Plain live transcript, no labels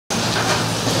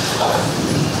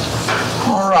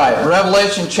All right,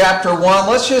 Revelation chapter 1.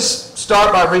 Let's just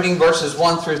start by reading verses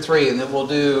 1 through 3, and then we'll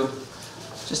do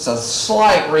just a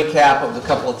slight recap of the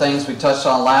couple of things we touched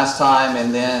on last time,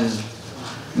 and then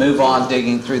move on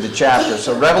digging through the chapter.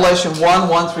 So Revelation 1,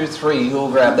 1 through 3, who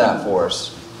will grab that for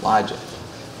us? Elijah.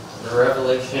 The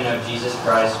revelation of Jesus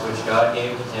Christ, which God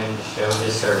gave to him to show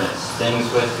his servants, things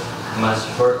which must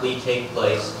shortly take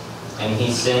place, and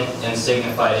he sent and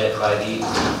signified it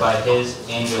by his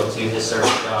angel to his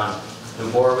servant John, who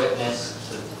bore witness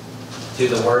to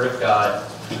the word of God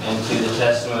and to the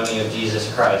testimony of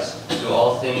Jesus Christ, to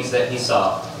all things that he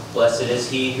saw. Blessed is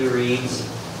he who reads,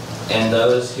 and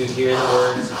those who hear the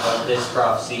words of this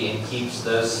prophecy, and keeps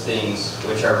those things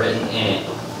which are written in it,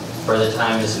 for the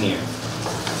time is near.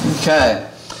 Okay.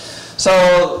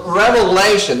 So,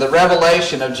 the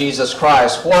revelation of Jesus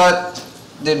Christ. What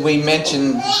did we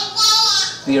mention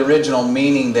the original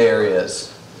meaning there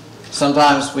is?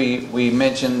 Sometimes we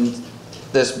mentioned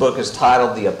this book is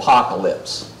titled The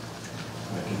Apocalypse.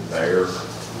 Making bare.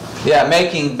 Yeah,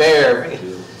 making bare.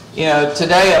 You know,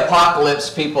 today apocalypse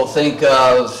people think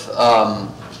of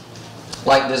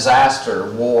like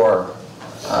disaster, war,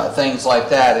 things like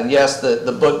that. And yes,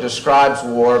 the book describes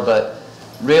war, but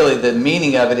really the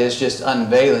meaning of it is just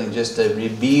unveiling, just a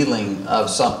revealing of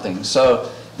something. So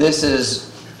this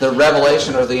is the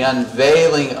revelation or the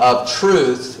unveiling of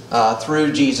truth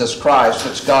through Jesus Christ,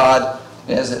 which God,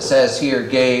 as it says here,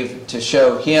 gave to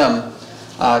show him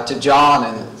to John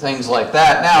and things like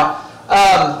that.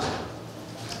 Now,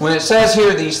 when it says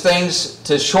here these things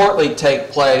to shortly take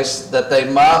place, that they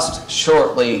must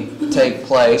shortly take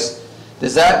place,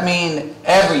 does that mean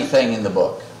everything in the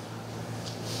book?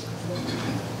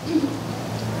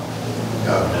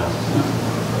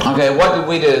 No. Okay, what did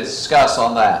we discuss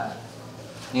on that?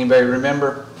 Anybody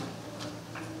remember?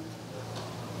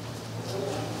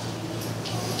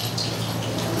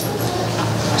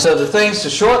 So the things to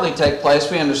shortly take place,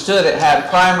 we understood it had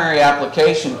primary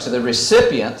application to the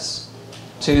recipients,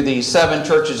 to the 7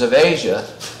 churches of Asia.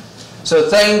 So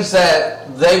things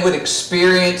that they would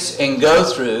experience and go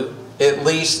through, at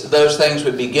least those things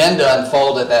would begin to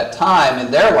unfold at that time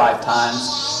in their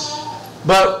lifetimes.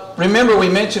 But remember, we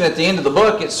mentioned at the end of the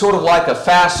book, it's sort of like a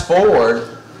fast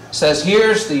forward. It says,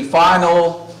 here's the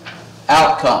final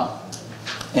outcome.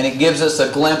 And it gives us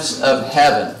a glimpse of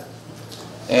heaven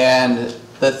and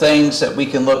the things that we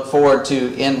can look forward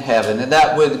to in heaven. And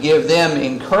that would give them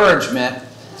encouragement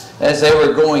as they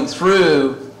were going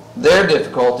through their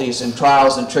difficulties and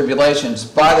trials and tribulations.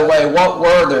 By the way, what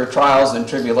were their trials and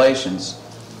tribulations?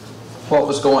 What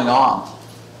was going on?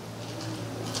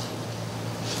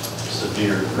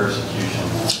 Severe persecution.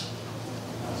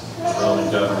 The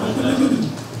Roman government that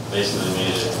basically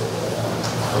made it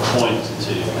a point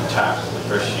to attack the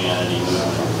Christianity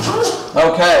movement.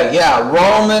 Okay, yeah,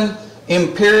 Roman,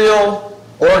 imperial,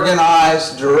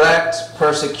 organized, direct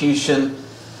persecution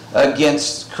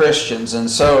against Christians. And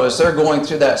so as they're going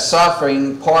through that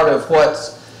suffering, part of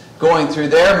what's going through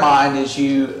their mind is,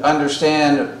 you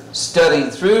understand, studying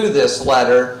through this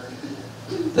letter,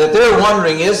 that they're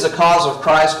wondering, is the cause of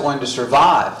Christ going to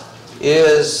survive?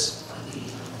 Is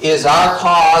our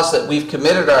cause that we've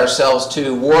committed ourselves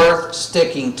to worth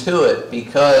sticking to it?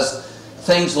 Because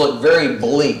things look very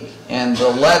bleak. And the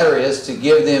letter is to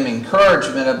give them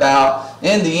encouragement about,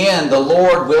 in the end, the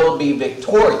Lord will be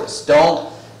victorious.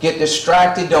 Don't get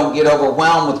distracted. Don't get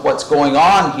overwhelmed with what's going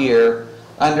on here.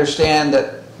 Understand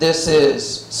that this is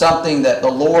something that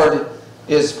the Lord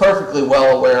is perfectly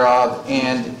well aware of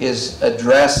and is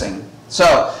addressing.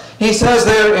 So, he says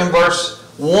there in verse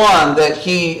 1 that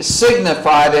he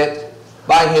signified it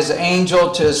by his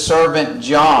angel to his servant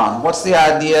John. What's the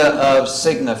idea of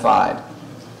signified?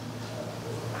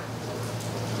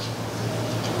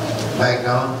 Made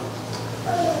known.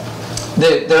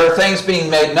 There are things being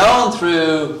made known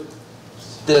through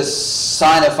this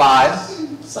signified.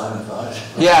 Signified.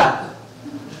 Yeah.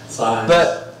 Signs.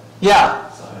 But, yeah.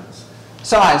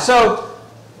 Signs. So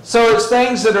it's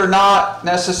things that are not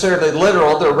necessarily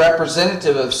literal. They're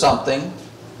representative of something.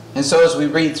 And so as we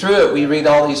read through it, we read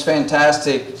all these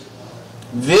fantastic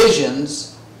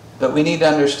visions. But we need to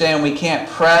understand we can't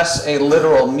press a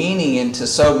literal meaning into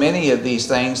so many of these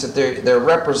things, that they're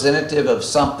representative of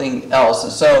something else.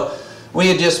 And so we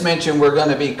had just mentioned we're going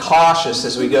to be cautious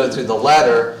as we go through the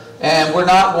letter. And we're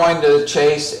not going to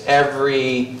chase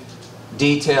every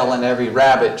detail and every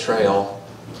rabbit trail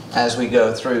as we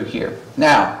go through here.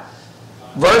 Now,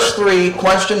 verse 3,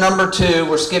 question number 2.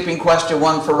 We're skipping question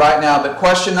 1 for right now. But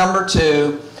question number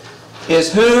 2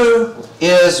 is, who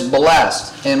is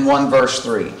blessed in 1 verse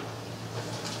 3?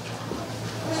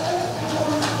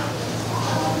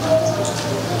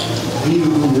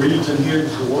 reads and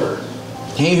hears the word.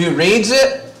 He who reads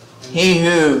it, he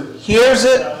who hears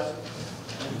it,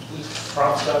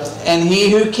 and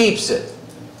he who keeps it.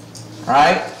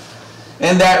 Right?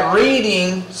 And that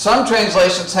reading, some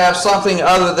translations have something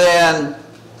other than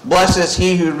blessed is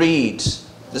he who reads.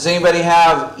 Does anybody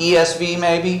have ESV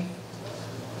maybe?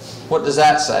 What does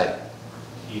that say?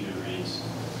 He who reads.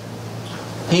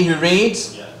 He who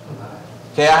reads? Yeah.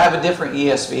 Okay, I have a different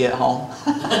ESV at home.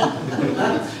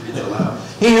 Read it aloud.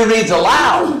 He who reads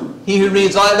aloud. He who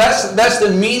reads aloud. That's the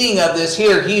meaning of this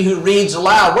here. He who reads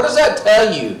aloud. What does that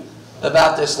tell you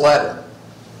about this letter?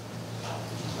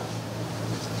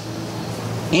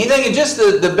 Anything, just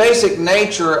the basic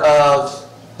nature of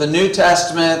the New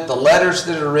Testament, the letters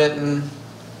that are written.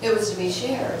 It was to be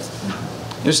shared.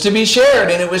 It was to be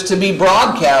shared, and it was to be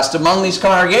broadcast among these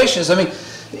congregations. I mean,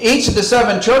 each of the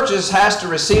 7 churches has to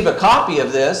receive a copy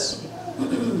of this,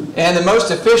 and the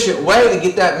most efficient way to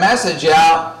get that message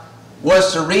out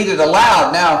was to read it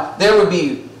aloud. Now, there would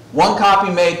be 1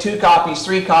 copy made, 2 copies,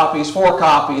 3 copies, 4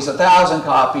 copies, 1,000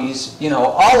 copies,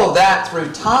 all of that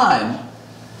through time.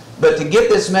 But to get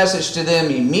this message to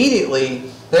them immediately,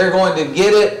 they're going to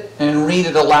get it and read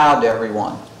it aloud to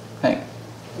everyone. Hank.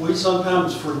 We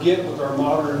sometimes forget with our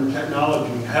modern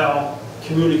technology how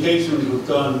communications was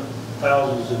done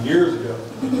thousands of years ago.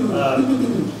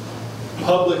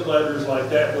 Public letters like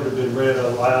that would have been read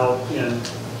aloud in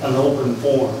an open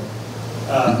forum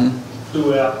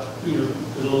throughout the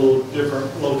little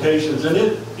different locations. And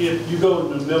if you go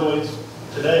to the Middle East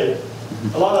today,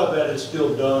 a lot of that is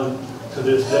still done to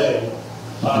this day.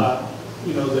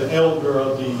 The elder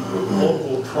of the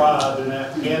local tribe in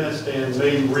Afghanistan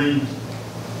may read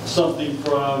something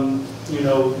from, the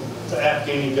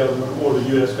Afghani government or the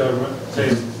U.S. government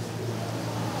saying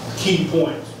key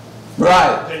points.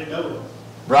 Right. Take note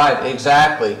of. Right,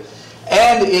 exactly.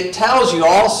 And it tells you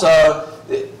also,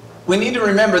 we need to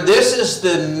remember, this is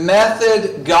the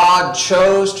method God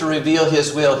chose to reveal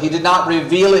His will. He did not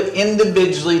reveal it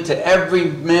individually to every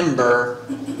member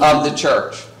of the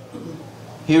church.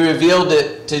 He revealed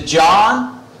it to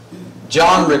John.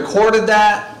 John recorded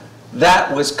that.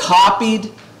 That was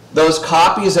copied. Those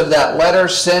copies of that letter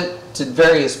sent to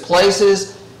various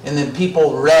places, and then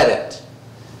people read it.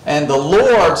 And the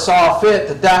Lord saw fit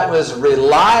that that was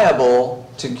reliable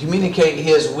to communicate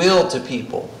His will to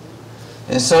people.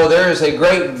 And so there is a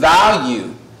great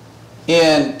value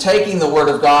in taking the Word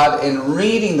of God and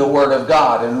reading the Word of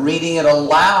God and reading it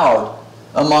aloud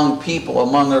among people,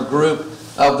 among a group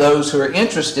of those who are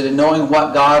interested in knowing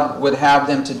what God would have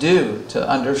them to do, to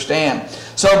understand.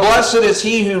 So blessed is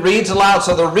he who reads aloud.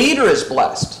 So the reader is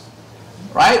blessed,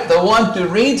 right? The one who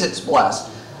reads it's blessed.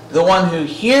 The one who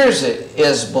hears it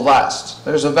is blessed.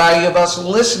 There's a value of us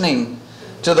listening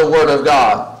to the Word of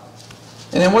God.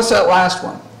 And then what's that last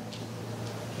one?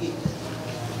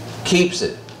 Keeps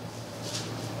it.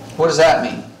 What does that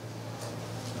mean?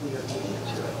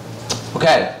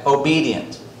 Okay,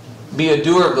 obedient. Be a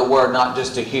doer of the word, not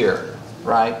just a hearer,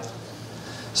 right?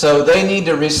 So they need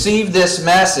to receive this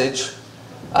message.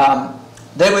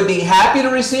 They would be happy to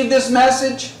receive this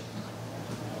message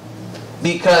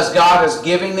because God is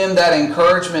giving them that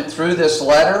encouragement through this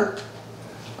letter.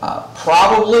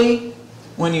 Probably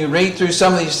when you read through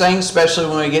some of these things, especially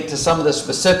when we get to some of the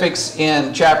specifics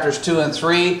in chapters 2 and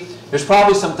 3, there's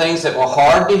probably some things that were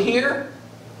hard to hear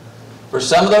for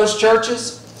some of those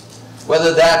churches.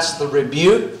 Whether that's the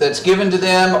rebuke that's given to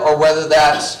them or whether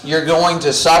that's you're going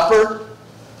to suffer.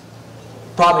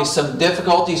 Probably some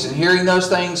difficulties in hearing those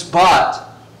things, but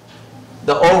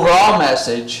the overall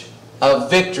message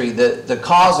of victory, that the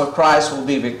cause of Christ will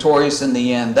be victorious in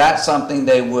the end, that's something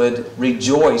they would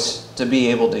rejoice to be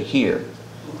able to hear.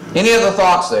 Any other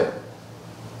thoughts there?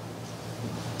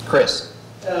 Chris?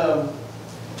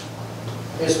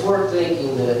 It's worth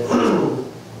thinking that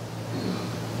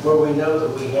where we know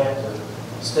that we have to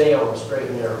stay on the straight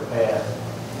and narrow path,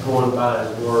 going by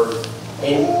His Word,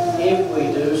 and if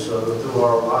we do so through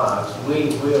our lives,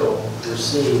 we will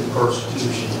receive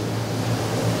persecution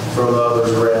from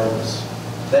others around us.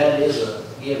 That is a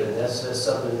given. That's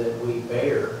something that we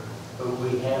bear, but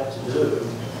we have to do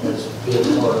as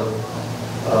being part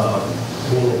of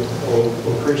being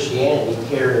in Christianity,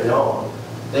 carrying on.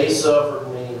 They suffer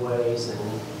in many ways,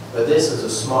 but this is a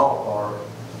small part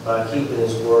by keeping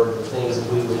His Word, the things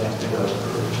that we would have to go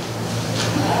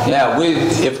through. Yeah,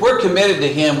 if we're committed to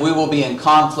Him, we will be in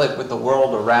conflict with the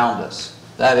world around us.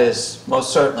 That is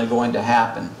most certainly going to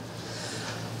happen.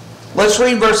 Let's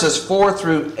read verses 4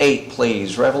 through 8,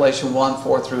 please. Revelation 1,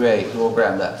 4 through 8. Who will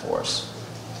grab that for us?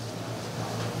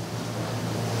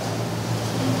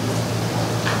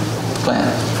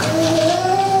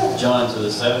 Glenn. John, to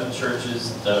the 7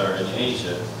 churches that are in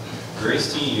Asia,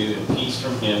 grace to you and peace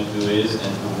from him who is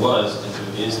and who was and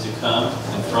who is to come,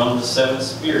 and from the 7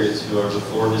 spirits who are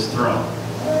before his throne,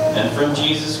 and from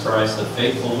Jesus Christ, the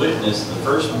faithful witness, the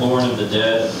firstborn of the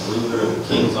dead, and the ruler of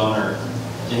the kings on earth,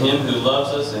 to him who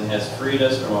loves us and has freed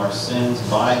us from our sins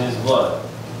by his blood,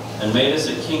 and made us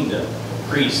a kingdom,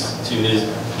 priests to his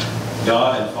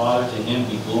God and Father. To him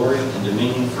be glory and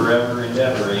dominion forever and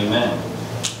ever. Amen.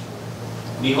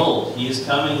 Behold, he is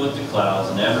coming with the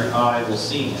clouds, and every eye will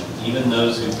see him, even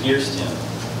those who pierced him.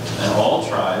 And all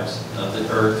tribes of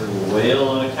the earth will wail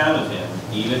on account of him.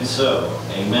 Even so,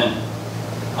 amen.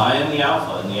 I am the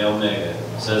Alpha and the Omega,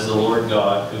 says the Lord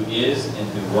God, who is and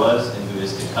who was and who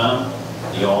is to come,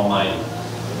 the Almighty.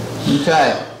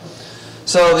 Okay.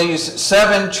 So these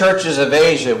 7 churches of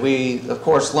Asia, we of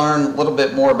course learn a little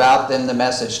bit more about them, the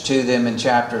message to them in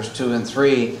chapters 2 and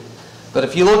 3. But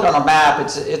if you look on a map,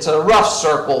 it's a rough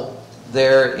circle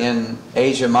there in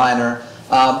Asia Minor.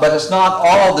 But it's not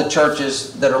all the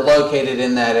churches that are located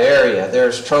in that area.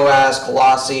 There's Troas,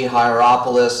 Colossae,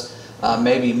 Hierapolis,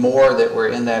 maybe more that were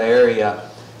in that area.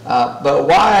 But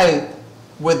why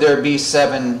would there be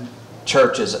 7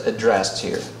 churches addressed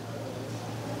here?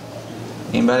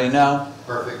 Anybody know?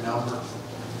 Perfect number.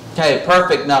 Okay,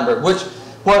 perfect number.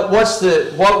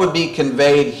 What would be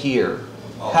conveyed here?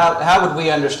 How would we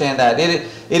understand that?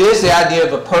 It is the idea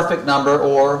of a perfect number,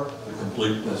 or The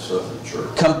completeness of the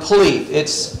church. complete.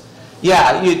 It's,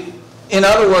 yeah, in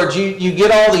other words, you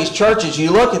get all these churches,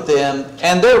 you look at them,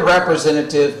 and they're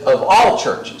representative of all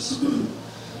churches.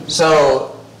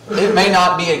 So it may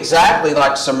not be exactly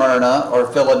like Smyrna or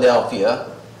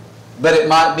Philadelphia, but it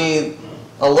might be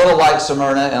a little like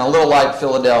Smyrna and a little like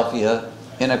Philadelphia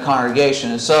in a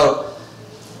congregation. And so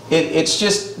it's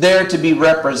just there to be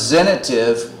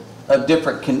representative of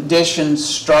different conditions,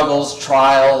 struggles,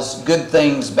 trials, good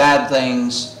things, bad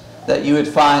things that you would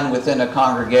find within a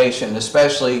congregation,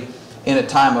 especially in a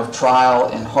time of trial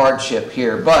and hardship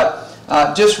here. But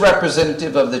just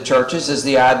representative of the churches is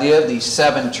the idea of these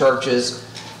 7 churches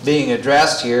being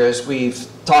addressed here, as we've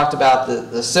talked about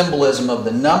the symbolism of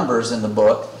the numbers in the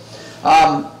book.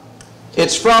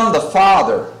 It's from the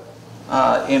Father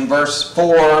in verse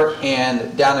 4,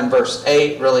 and down in verse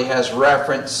 8 really has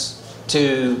reference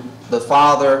to the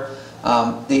Father.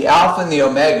 The Alpha and the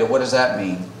Omega, what does that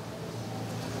mean?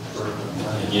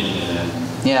 Beginning and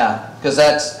end. Yeah, because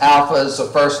that's Alpha is the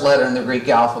first letter in the Greek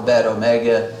alphabet,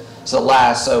 Omega is the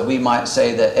last, so we might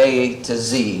say the A to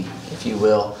Z, if you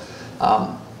will.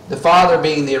 The Father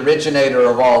being the originator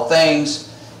of all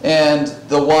things, and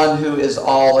the one who is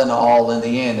all in all in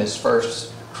the end, as 1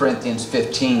 Corinthians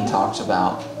 15 talks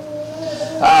about.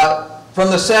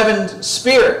 From the 7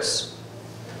 spirits,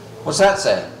 what's that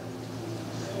say?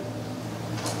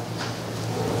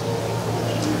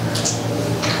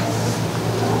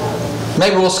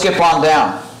 Maybe we'll skip on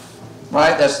down.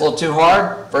 Right? That's a little too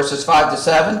hard. Verses 5 to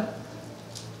 7.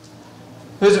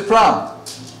 Who's it from?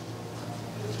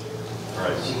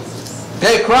 Christ.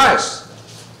 Okay, Christ.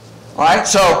 Alright,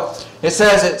 so it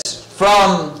says it's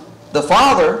from the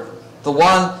Father, the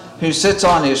one who sits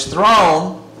on his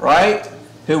throne, right?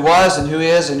 Who was and who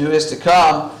is to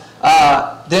come.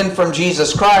 Then from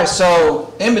Jesus Christ.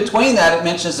 So in between that it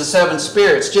mentions the 7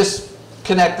 spirits. Just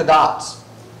connect the dots.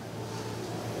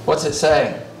 What's it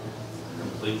saying? The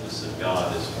completeness of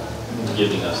God is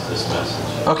giving us this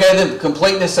message. Okay, the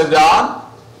completeness of God.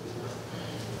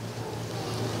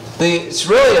 It's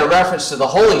really a reference to the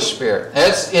Holy Spirit.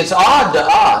 It's odd to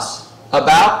us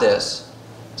about this,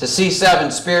 to see 7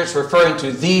 spirits referring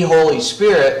to the Holy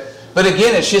Spirit. But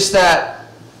again, it's just that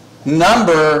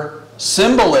number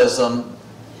symbolism.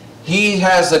 He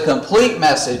has the complete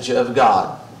message of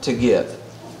God to give.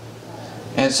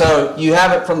 And so you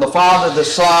have it from the Father, the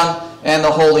Son, and the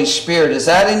Holy Spirit. Is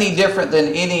that any different than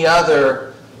any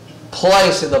other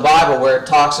place in the Bible where it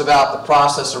talks about the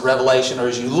process of revelation, or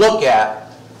as you look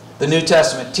at the New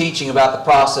Testament teaching about the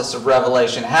process of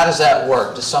revelation? How does that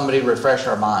work? Does somebody refresh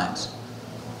our minds?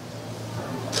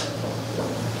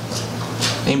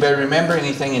 Anybody remember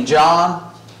anything in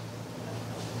John?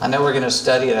 I know we're going to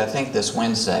study it, I think, this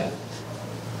Wednesday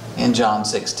in John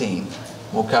 16.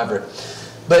 We'll cover it.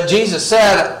 But Jesus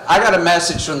said, I got a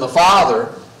message from the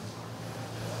Father,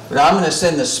 but I'm going to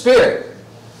send the Spirit.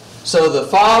 So the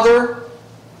Father,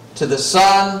 to the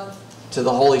Son, to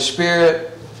the Holy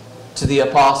Spirit, to the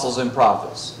apostles and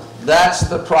prophets. That's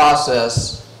the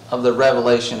process of the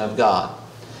revelation of God.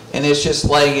 And it's just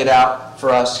laying it out for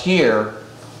us here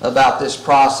about this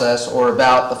process, or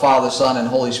about the Father, Son, and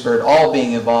Holy Spirit all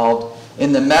being involved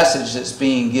in the message that's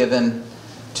being given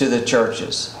to the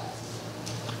churches.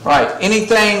 Right.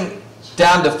 Anything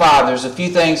down to 5. There's a few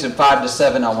things in 5 to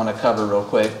 7 I want to cover real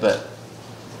quick, but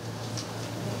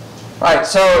all right,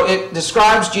 so it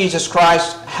describes Jesus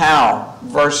Christ how?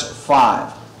 Verse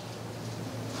 5.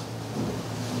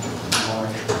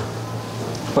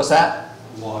 What's that?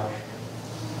 Wash.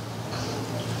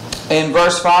 In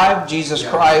verse 5, Jesus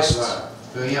Christ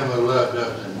For him who loved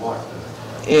us and washed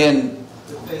us. in...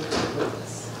 The faithful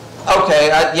witness.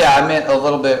 Okay, I meant a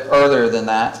little bit earlier than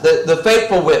that. The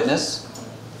faithful witness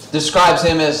describes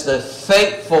him as the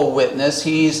faithful witness.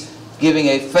 He's giving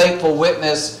a faithful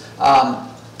witness.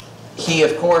 He,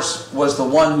 of course, was the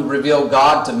one who revealed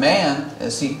God to man,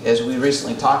 as we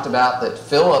recently talked about, that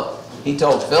Philip, he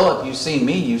told Philip, you've seen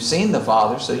me, you've seen the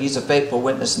Father. So he's a faithful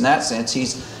witness in that sense.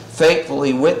 He's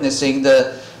faithfully witnessing.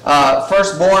 The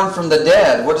firstborn from the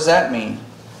dead, what does that mean?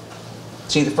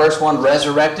 Is he the first one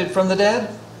resurrected from the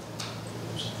dead?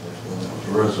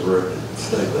 Resurrected and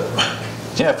stayed that way.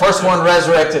 Yeah, first one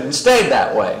resurrected and stayed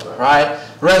that way, right?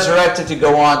 Resurrected to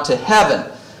go on to heaven.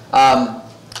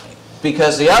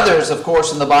 Because the others, of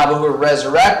course, in the Bible who were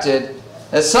resurrected,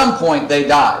 at some point they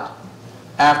died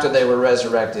after they were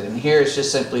resurrected. And here it's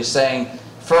just simply saying,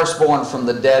 firstborn from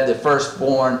the dead, the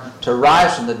firstborn to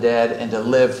rise from the dead and to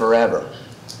live forever.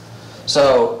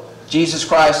 So, Jesus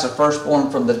Christ, the firstborn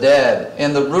from the dead,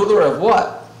 and the ruler of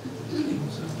what?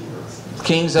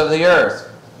 Kings of the earth.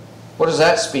 What does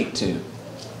that speak to?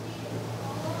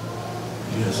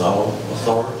 He has all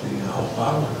authority and all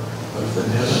power, both in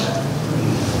heaven and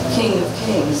earth. King of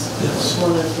Kings. Yes.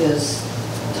 One of his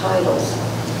titles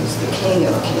is the King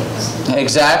of Kings.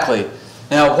 Exactly.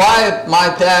 Now, why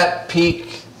might that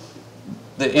pique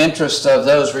the interest of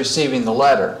those receiving the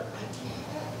letter?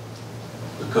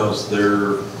 Because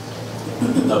they're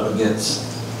up against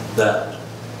that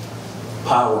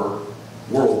power,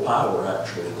 world power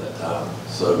actually at that time.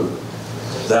 So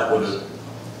that would have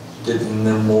given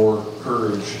them more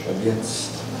courage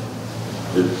against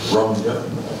the Roman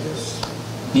government, I guess.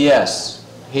 Yes.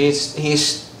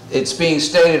 It's being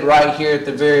stated right here at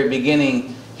the very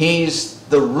beginning. He's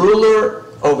the ruler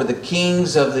over the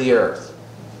kings of the earth.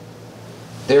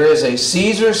 There is a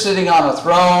Caesar sitting on a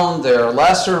throne. There are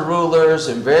lesser rulers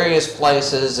in various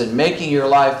places and making your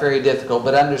life very difficult.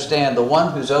 But understand, the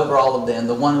one who's over all of them,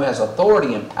 the one who has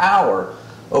authority and power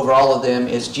over all of them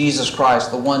is Jesus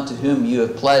Christ, the one to whom you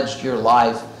have pledged your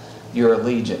life, your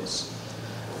allegiance.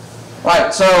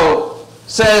 Right, so it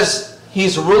says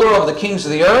he's the ruler of the kings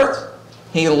of the earth.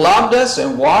 He loved us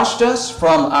and washed us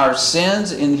from our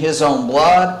sins in his own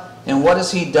blood. And what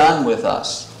has he done with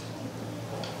us?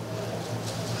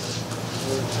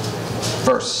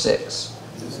 Verse 6.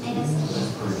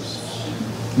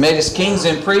 Made us kings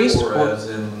and priests. Or as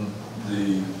in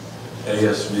the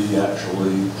ASV,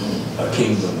 actually, a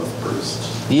kingdom of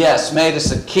priests. Yes, made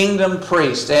us a kingdom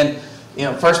priest. And,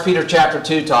 1 Peter chapter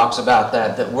 2 talks about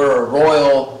that we're a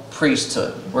royal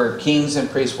priesthood. We're kings and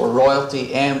priests. We're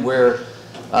royalty and we're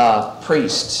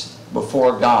priests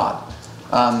before God.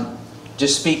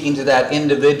 Just speaking to that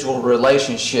individual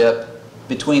relationship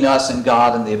between us and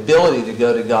God and the ability to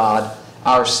go to God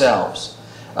ourselves.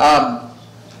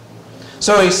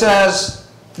 So he says,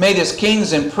 made us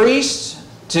kings and priests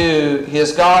to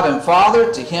his God and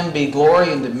Father. To him be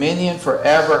glory and dominion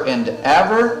forever and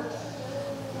ever.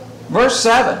 Verse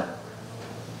 7.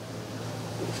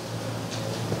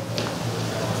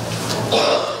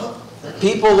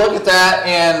 People look at that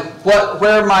and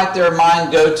where might their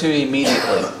mind go to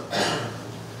immediately?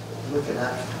 Looking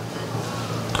at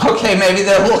Okay, maybe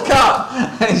they'll look up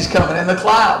and he's coming in the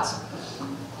clouds.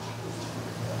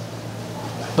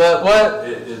 But what?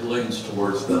 It leans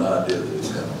towards that idea that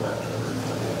he's coming back to earth,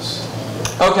 I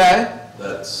guess. Okay.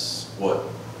 That's what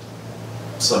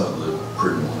some of the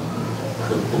premillennialists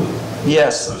could believe.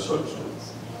 Yes. Those folks do.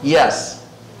 Yes.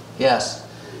 Yes.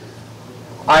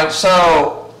 All right,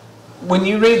 so when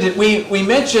you read it, we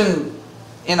mentioned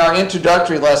in our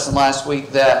introductory lesson last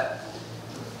week that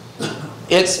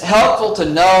it's helpful to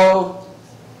know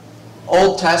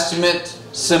Old Testament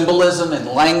symbolism and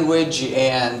language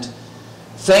and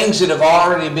things that have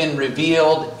already been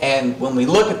revealed, and when we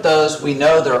look at those, we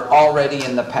know they're already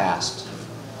in the past.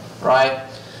 Right?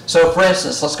 So for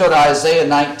instance, let's go to Isaiah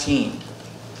 19.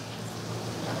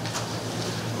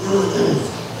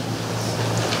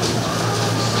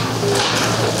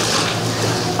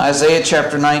 Isaiah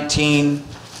chapter 19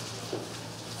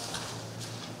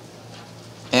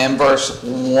 and verse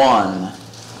 1.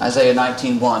 Isaiah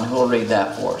 19:1. Who will read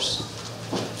that for us?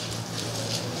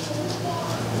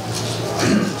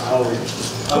 I'll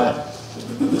read.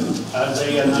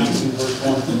 Isaiah 19, verse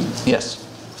 1. Yes.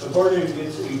 The burden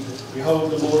against Egypt,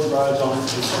 behold, the Lord rides on a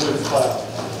swift cloud,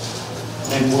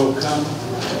 and will come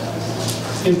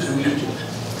into Egypt.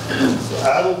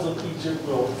 The idols of Egypt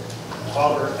will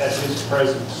totter at his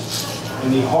presence,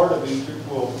 and the heart of Egypt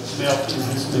will melt in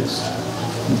his midst.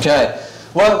 Okay.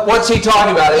 What's he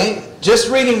talking about? Just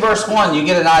reading verse 1, you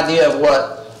get an idea of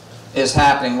what is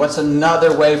happening. What's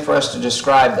another way for us to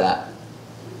describe that?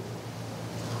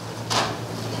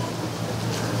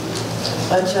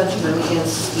 A judgment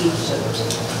against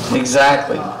Egypt.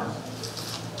 Exactly.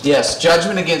 Yes,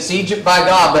 judgment against Egypt by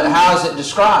God, but how is it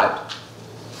described?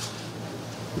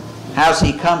 How's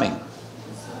he coming?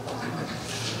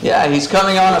 Yeah, he's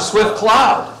coming on a swift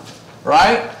cloud,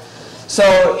 right?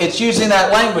 So it's using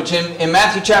that language. In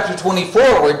Matthew chapter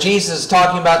 24, where Jesus is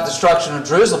talking about the destruction of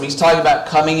Jerusalem, he's talking about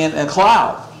coming in a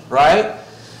cloud, right?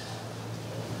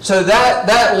 So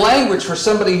that language, for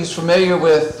somebody who's familiar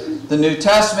with the New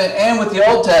Testament and with the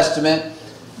Old Testament,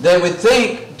 they would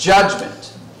think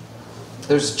judgment.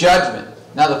 There's judgment.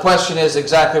 Now the question is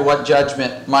exactly what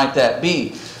judgment might that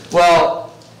be?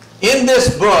 Well, in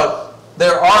this book,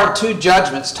 there are two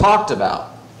judgments talked about.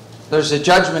 There's a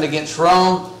judgment against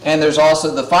Rome, and there's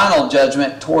also the final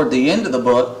judgment toward the end of the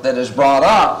book that is brought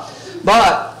up.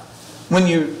 But when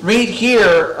you read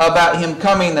here about him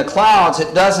coming in the clouds,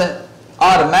 it doesn't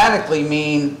automatically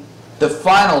mean the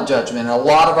final judgment. And a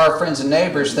lot of our friends and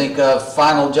neighbors think of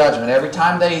final judgment. Every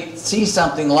time they see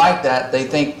something like that, they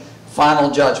think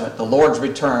final judgment, the Lord's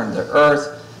return, the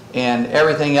earth, and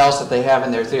everything else that they have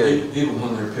in their theory. Even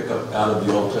when they pick up out of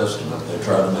the Old Testament, they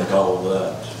try to make all of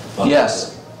that final.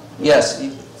 Yes. Yes,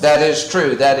 that is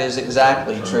true. That is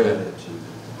exactly true.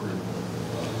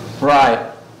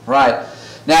 Right, right.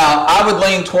 Now, I would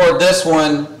lean toward this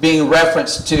one being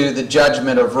referenced to the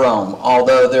judgment of Rome,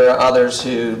 although there are others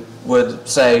who would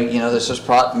say, this is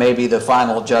maybe the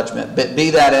final judgment. But be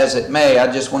that as it may,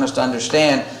 I just want us to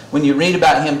understand, when you read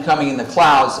about him coming in the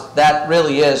clouds, that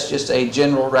really is just a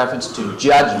general reference to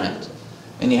judgment.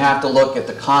 And you have to look at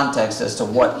the context as to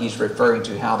what he's referring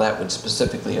to, how that would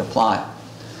specifically apply.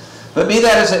 But be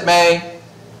that as it may,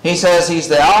 he says he's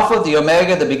the Alpha, the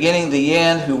Omega, the beginning, the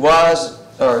end, who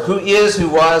is, who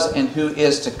was, and who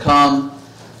is to come,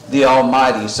 the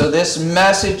Almighty. So this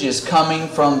message is coming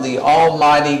from the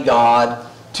Almighty God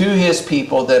to his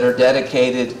people that are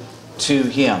dedicated to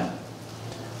him.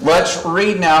 Let's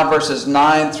read now verses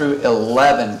 9 through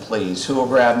 11, please. Who will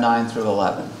grab 9 through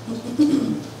 11?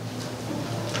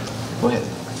 Go ahead.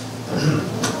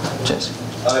 Jesse.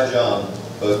 I, John,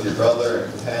 both your brother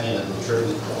and companion in the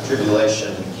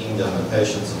tribulation and kingdom and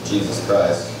patience of Jesus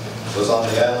Christ, was on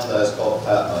the island that is called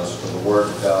Patmos for the word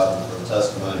of God and for the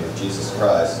testimony of Jesus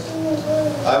Christ.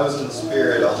 I was in the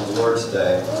Spirit on the Lord's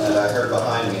day, and I heard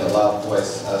behind me a loud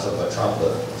voice as of a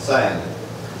trumpet, saying,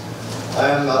 I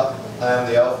am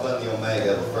the Alpha and the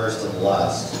Omega, the first and the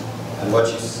last. And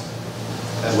what you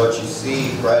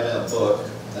see, write in a book,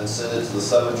 and send it to the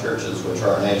 7 churches which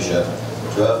are in Asia,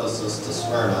 to Ephesus, to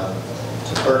Smyrna,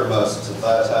 to Pergamos, to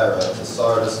Thyatira, to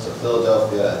Sardis, to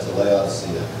Philadelphia, and to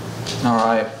Laodicea. All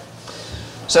right.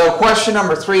 So question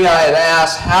number 3 I had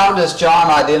asked, how does John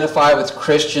identify with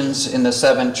Christians in the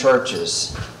 7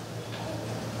 churches?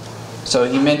 So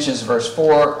he mentions verse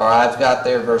 4, or I've got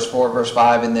there verse 4, verse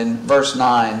 5, and then verse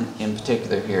 9 in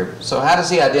particular here. So how does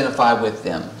he identify with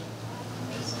them?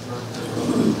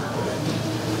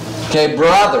 Okay,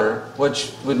 brother,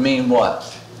 which would mean what?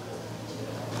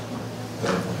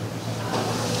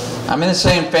 I'm in the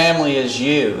same family as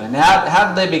you. And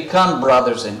how did they become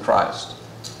brothers in Christ?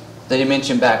 That he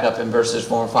mentioned back up in verses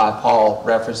 4 and 5. Paul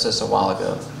referenced this a while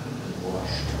ago.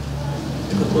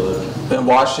 In the blood. Been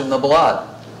washed in the blood.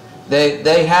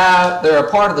 They're a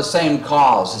part of the same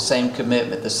cause, the same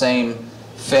commitment, the same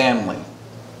family.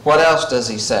 What else does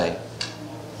he say?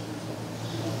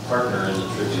 Partner in the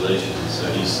tribulation,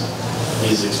 so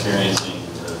he's experiencing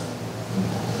the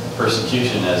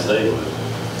persecution as they would.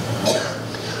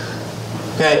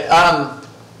 Okay,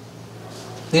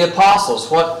 the apostles,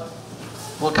 what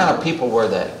kind of people were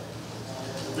they?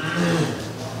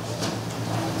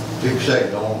 You could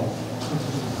say normal.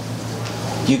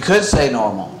 You could say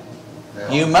normal.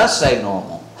 Yeah. You must say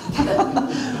normal.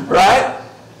 Right?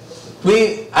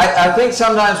 I think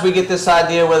sometimes we get this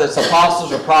idea, whether it's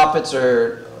apostles or prophets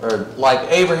or like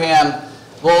Abraham,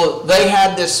 well, they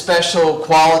had this special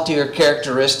quality or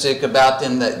characteristic about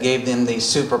them that gave them these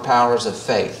superpowers of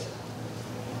faith.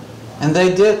 And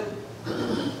they did.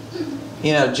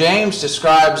 James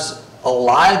describes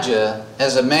Elijah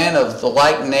as a man of the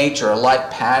like nature, like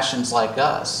passions like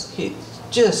us. He's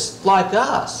just like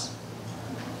us.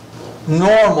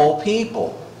 Normal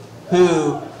people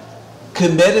who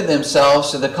committed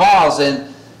themselves to the cause.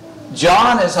 And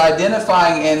John is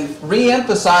identifying and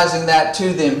re-emphasizing that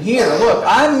to them here. Look,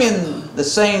 I'm in the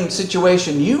same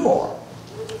situation you are,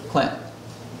 Clint.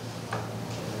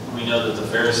 We know that the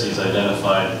Pharisees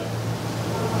identified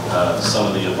some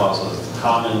of the apostles as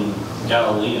common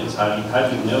Galileans. How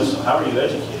do you know so? How are you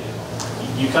educated?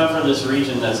 You come from this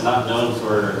region that's not known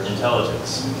for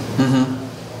intelligence.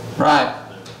 Mm-hmm. Right.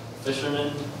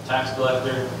 Fisherman, tax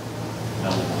collector.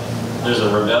 There's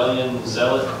a rebellion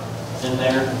zealot in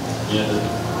there.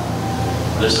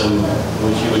 There's some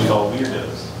what you would call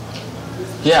weirdos.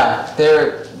 Yeah,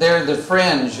 they're the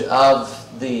fringe of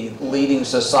the leading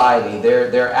society.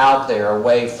 They're out there,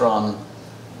 away from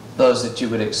those that you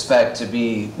would expect to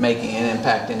be making an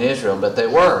impact in Israel, but they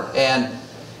were. And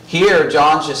here,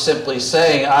 John's just simply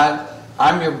saying,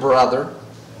 I'm your brother.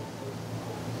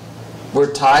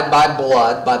 We're tied by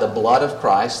blood, by the blood of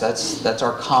Christ. That's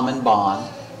our common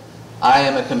bond. I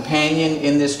am a companion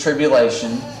in this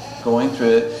tribulation, going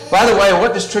through it. By the way,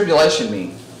 what does tribulation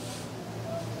mean?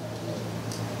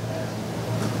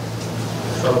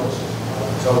 Troubles.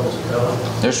 Troubles are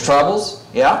coming. There's troubles,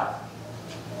 yeah.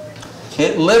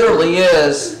 It literally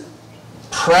is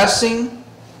pressing,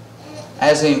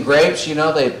 as in grapes, you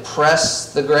know, they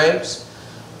press the grapes,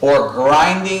 or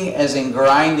grinding, as in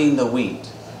grinding the wheat.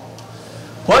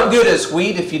 What good is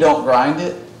wheat if you don't grind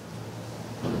it?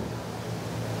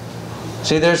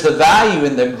 See, there's the value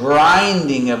in the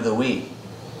grinding of the wheat.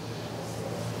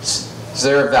 Is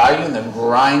there a value in the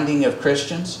grinding of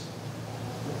Christians?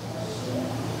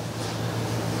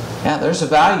 Yeah, there's a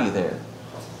value there.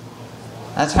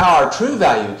 That's how our true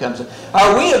value comes in.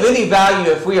 Are we of any value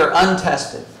if we are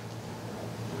untested?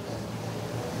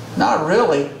 Not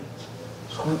really.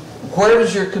 Where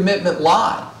does your commitment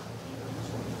lie?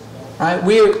 Right?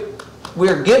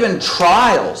 We're given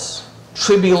trials,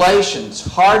 tribulations,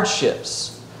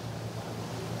 hardships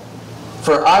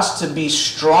for us to be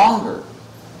stronger,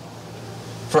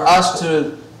 for us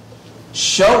to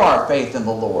show our faith in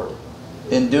the Lord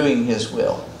in doing His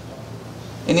will.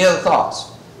 Any other thoughts?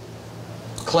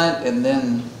 Clint and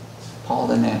then Paul,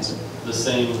 then Nancy. The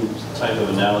same type of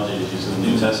analogy is used in the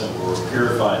New Testament where we're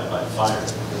purified by fire.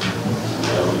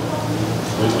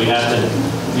 We have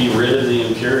to be rid of the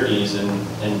impurities, and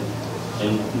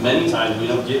many times we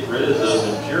don't get rid of those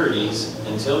impurities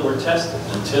until we're tested,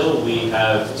 until we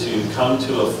have to come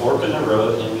to a fork in the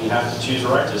road and we have to choose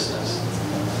righteousness.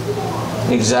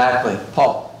 Exactly.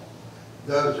 Paul.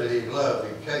 Those that He loves,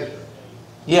 He chastens,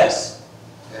 Yes.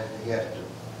 and He has to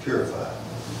purify.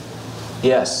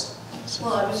 Yes.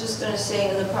 Well, I was just going to say,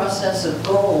 in the process of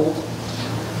gold,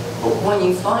 when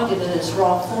you find it in its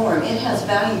raw form, it has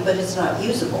value, but it's not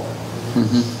usable.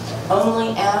 Mm-hmm. Only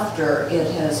after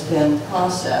it has been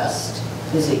processed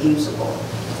is it usable.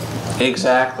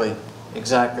 Exactly.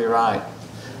 Exactly right.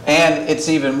 And it's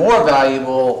even more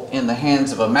valuable in the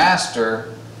hands of a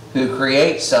master who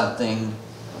creates something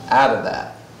out of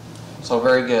that. So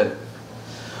very good.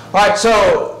 All right,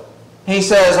 so he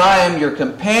says, I am your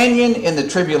companion in the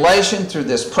tribulation, through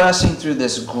this pressing, through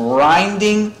this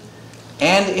grinding,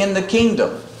 and in the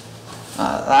kingdom.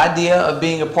 The idea of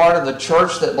being a part of the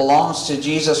church that belongs to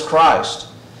Jesus Christ,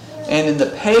 and in the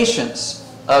patience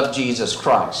of Jesus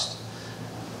Christ.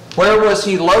 Where was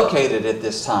he located at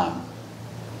this time?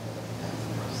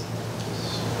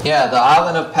 Yeah, the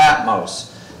island of Patmos.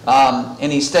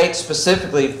 And he states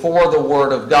specifically for the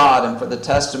Word of God and for the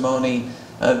testimony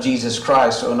of Jesus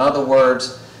Christ. So in other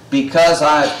words, because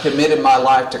I have committed my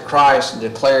life to Christ and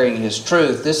declaring His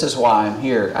truth, this is why I'm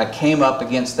here. I came up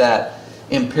against that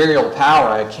imperial power.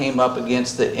 I came up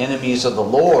against the enemies of the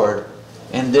Lord,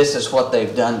 and this is what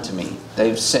they've done to me.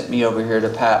 They've sent me over here to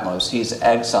Patmos. He's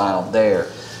exiled there.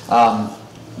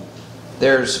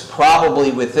 There's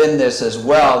probably within this as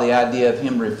well the idea of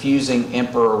him refusing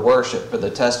emperor worship for the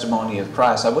testimony of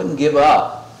Christ. I wouldn't give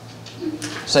up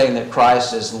saying that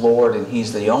Christ is Lord and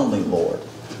He's the only Lord.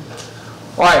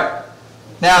 All right.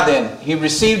 Now then, he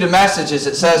received a message, as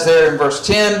it says there in verse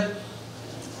 10.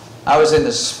 I was in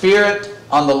the Spirit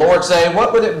on the Lord's day.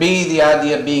 What would it be, the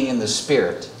idea of being in the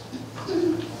Spirit?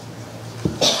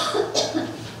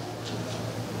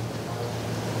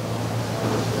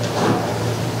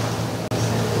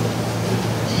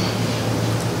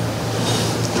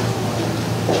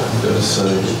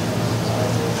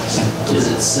 Is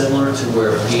it similar to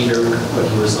where Peter, when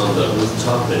he was on the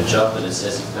rooftop and jumped, and it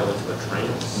says he fell into a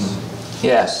trance?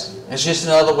 Yes. It's just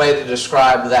another way to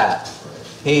describe that.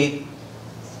 I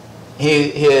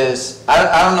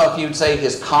don't know if you would say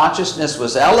his consciousness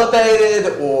was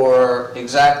elevated or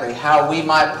exactly how we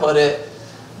might put it,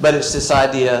 but it's this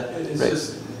idea. It's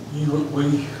just,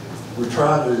 we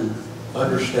try to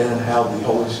understand how the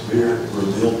Holy Spirit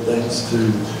revealed things to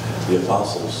the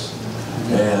apostles.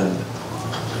 And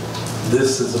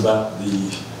this is about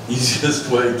the easiest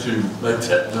way to make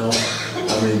that known.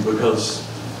 I mean, because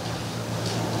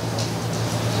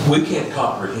we can't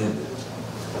comprehend it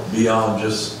beyond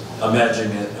just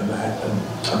imagining a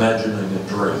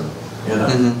dream, you know.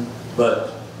 Mm-hmm.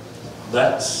 But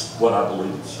that's what I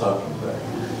believe it's talking about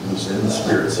here. It was in the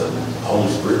Spirit, so the Holy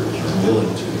Spirit was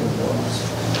revealing to him what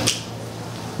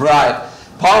was. Right.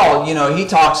 Paul, you know, he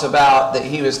talks about that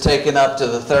he was taken up to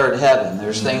the third heaven.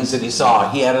 There's things that he saw.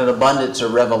 He had an abundance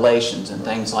of revelations and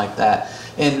things like that.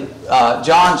 And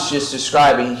John's just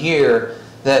describing here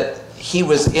that he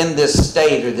was in this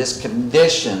state or this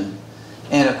condition.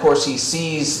 And of course he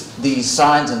sees these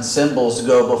signs and symbols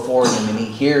go before him, and he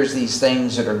hears these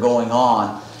things that are going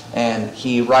on. And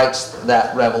he writes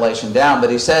that revelation down.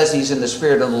 But he says he's in the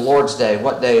Spirit on the Lord's day.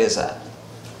 What day is that?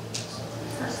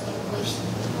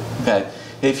 Okay.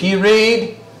 If you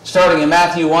read, starting in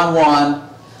Matthew 1:1,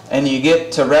 and you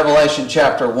get to Revelation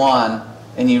chapter 1,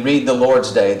 and you read the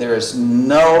Lord's Day, there is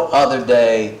no other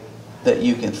day that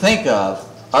you can think of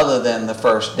other than the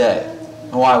first day.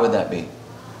 And why would that be?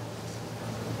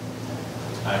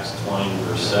 Acts 20,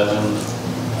 verse 7,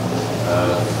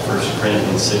 1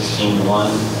 Corinthians 16:1,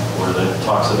 where it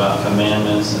talks about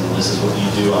commandments, and this is what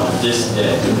you do on this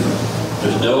day.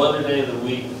 There's no other day of the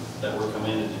week that we're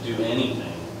commanded to do anything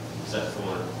except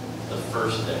for the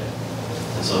first day.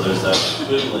 And so there's that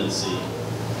equivalency.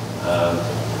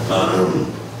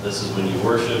 This is when you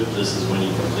worship, this is when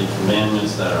you complete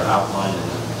commandments that are outlined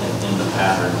in the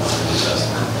pattern of the New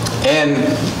Testament. And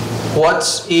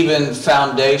what's even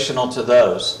foundational to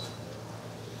those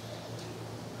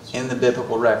in the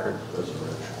biblical record?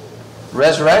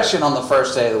 Resurrection on the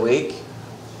first day of the week.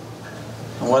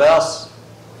 And what else?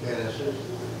 Genesis.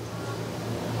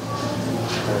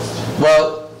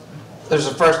 Well, there's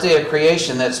a first day of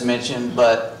creation that's mentioned,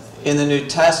 but in the New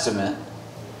Testament,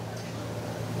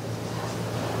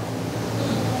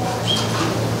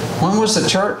 when was the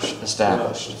church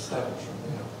established?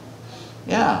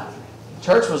 Yeah,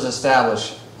 church was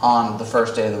established on the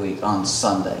first day of the week, on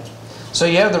Sunday. So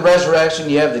you have the resurrection,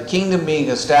 you have the kingdom being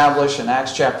established in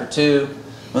Acts chapter 2.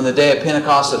 When the day of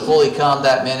Pentecost had fully come,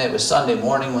 that meant it was Sunday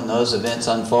morning when those events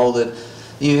unfolded.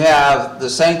 You have the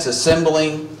saints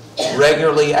assembling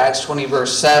regularly, Acts 20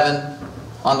 verse 7,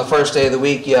 on the first day of the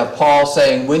week. You have Paul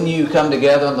saying, when you come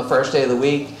together on the first day of the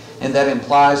week, and that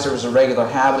implies there was a regular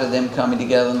habit of them coming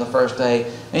together on the first day.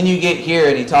 And you get here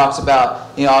and he talks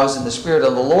about, you know, I was in the Spirit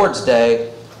on the Lord's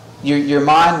day. Your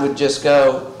mind would just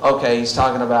go, okay, he's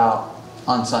talking about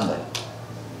on Sunday.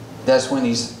 That's when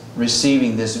he's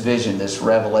receiving this vision, this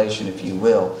revelation, if you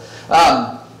will.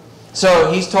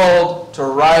 So he's told to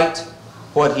write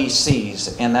what he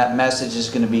sees, and that message is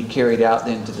going to be carried out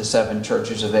then to the 7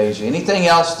 churches of Asia. Anything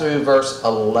else through verse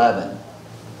 11?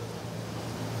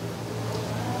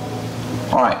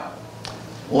 All right.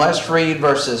 Let's read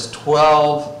verses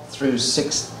 12 through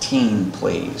 16,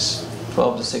 please.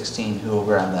 12 to 16, who will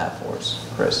grab that for us?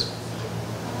 Chris.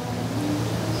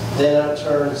 Then I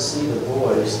turned to see the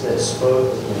voice that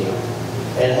spoke with me.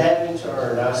 And having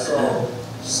turned, I saw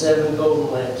 7 golden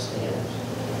lampstands.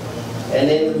 And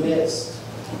in the midst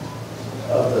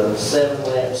of the 7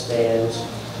 lampstands,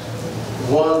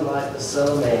 one like the Son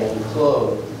of Man,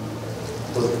 clothed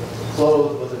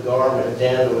with a garment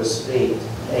down to his feet,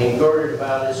 and girded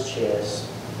about his chest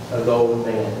a golden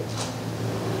band.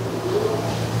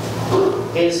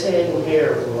 His head and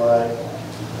hair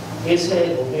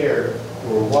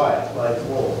were white like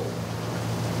wool,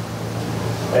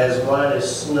 as white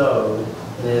as snow,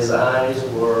 and his eyes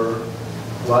were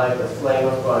like a flame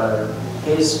of fire.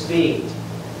 His feet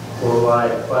were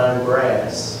like fine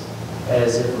brass,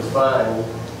 as if refined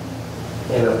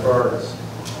in a furnace.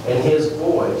 And his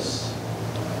voice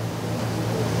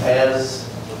as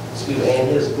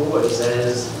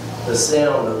the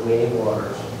sound of many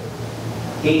waters.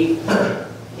 He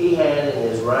had in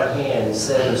his right hand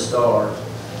 7 stars.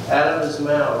 Out of his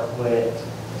mouth went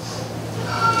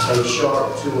a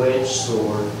sharp 2-edged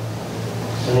sword,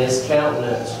 and his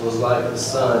countenance was like the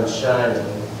sun shining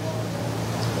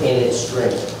in its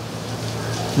strength.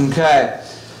 Okay,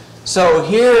 so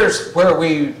here's where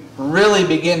we really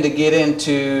begin to get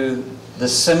into the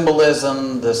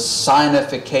symbolism, the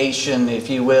signification, if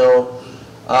you will,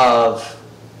 of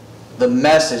the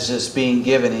message that's being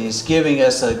given. And he's giving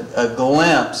us a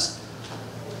glimpse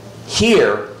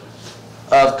here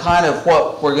of kind of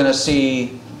what we're going to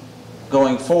see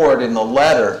going forward in the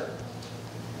letter.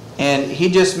 And he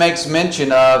just makes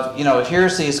mention of, you know,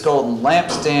 here's these golden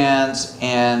lampstands,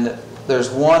 and there's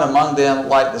one among them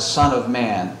like the Son of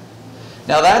Man.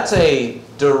 Now that's a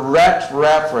direct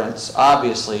reference,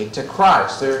 obviously, to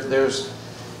Christ. There's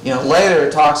Later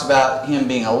it talks about him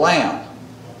being a lamb.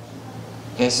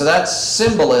 Okay, so that's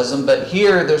symbolism, but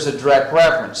here there's a direct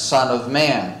reference, Son of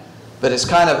Man. But it's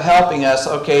kind of helping us,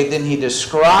 okay, then he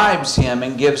describes him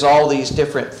and gives all these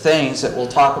different things that we'll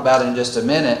talk about in just a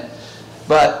minute.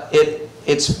 But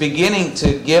it's beginning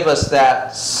to give us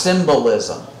that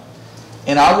symbolism.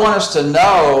 And I want us to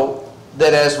know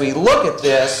that as we look at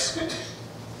this,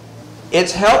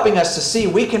 it's helping us to see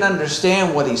we can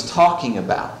understand what he's talking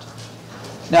about.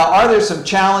 Now, are there some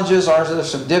challenges? Are there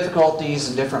some difficulties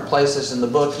in different places in the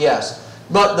book? Yes.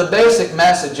 But the basic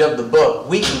message of the book,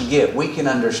 we can get. We can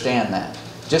understand that.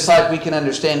 Just like we can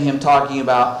understand him talking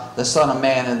about the Son of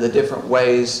Man and the different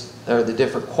ways, or the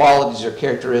different qualities or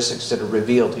characteristics that are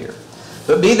revealed here.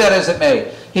 But be that as it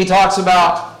may, he talks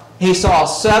about, he saw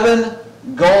 7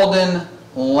 golden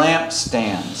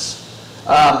lampstands.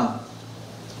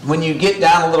 When you get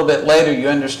down a little bit later, you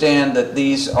understand that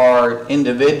these are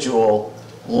individual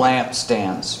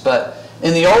lampstands. But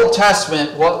in the Old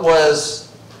Testament, what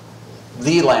was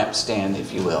the lampstand,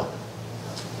 if you will?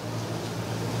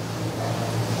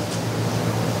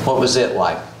 What was it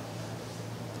like?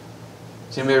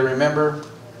 Does anybody remember?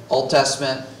 Old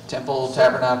Testament, temple,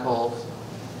 tabernacle?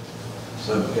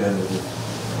 7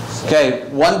 candles. Okay,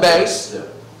 1 base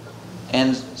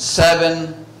and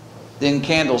 7 then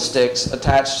candlesticks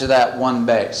attached to that 1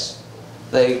 base.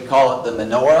 They call it the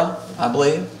menorah, I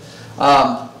believe.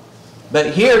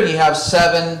 But here you have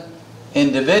 7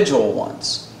 individual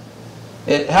ones.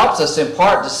 It helps us in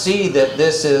part to see that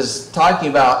this is talking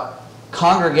about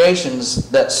congregations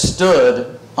that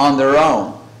stood on their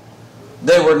own.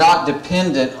 They were not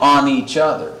dependent on each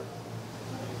other.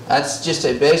 That's just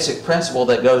a basic principle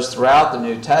that goes throughout the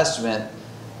New Testament,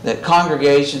 that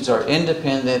congregations are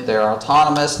independent, they're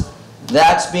autonomous.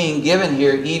 That's being given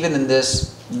here even in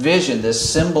this vision, this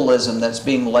symbolism that's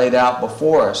being laid out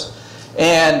before us.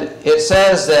 And it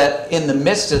says that in the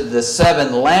midst of the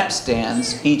 7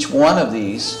 lampstands, each one of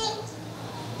these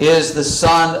is the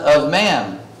Son of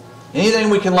Man. Anything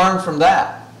we can learn from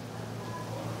that?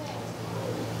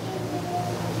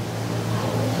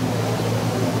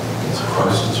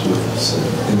 Christ is with us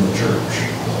in the church.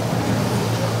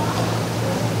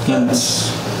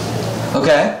 That's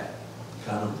Okay.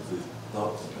 kind of the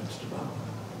thought that comes to mind.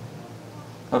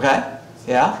 Okay.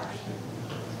 Yeah.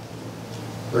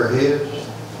 They're his.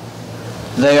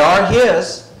 They are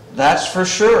his. That's for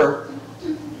sure.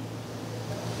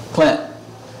 Clint.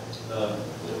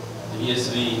 He is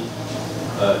to be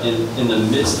in the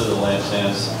midst of the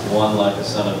lampstands, one like a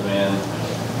Son of Man.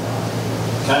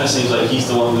 Kind of seems like he's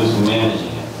the one who's managing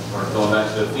it. Or going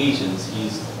back to Ephesians,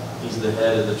 he's the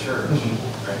head of the church.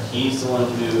 Right? He's the one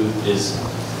who is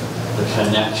the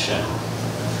connection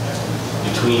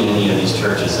between any of these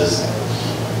churches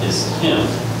is him,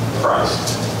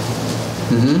 Christ.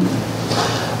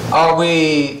 Are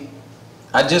we,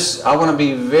 I want to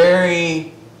be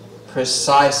very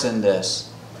precise in this.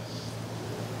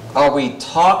 Are we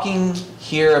talking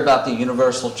here about the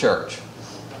universal church?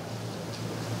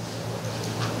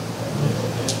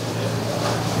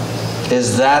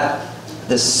 Is that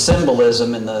the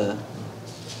symbolism in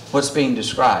what's being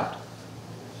described?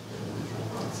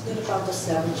 What about the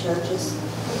 7 churches?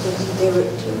 They were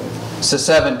too. It's the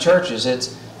 7 churches.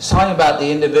 It's talking about the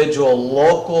individual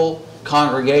local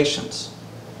congregations.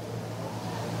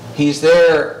 He's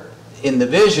there in the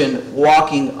vision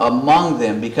walking among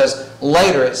them, because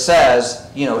later it says,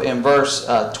 in verse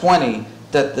 20,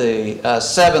 that the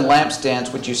 7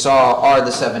 lampstands which you saw are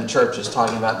the 7 churches,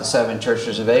 talking about the 7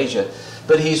 churches of Asia.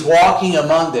 But he's walking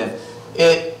among them.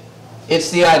 It's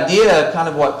the idea, kind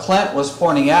of what Clint was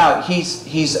pointing out.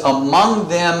 He's among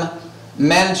them,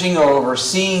 managing or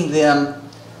overseeing them,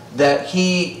 that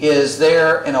he is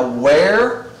there and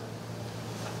aware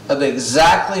of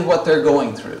exactly what they're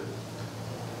going through.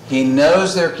 He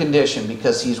knows their condition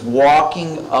because he's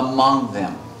walking among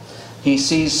them. He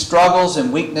sees struggles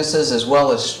and weaknesses as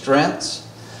well as strengths.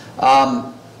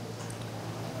 What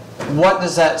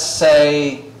does that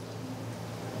say?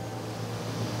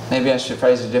 Maybe I should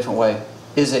phrase it a different way.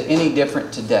 Is it any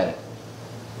different today?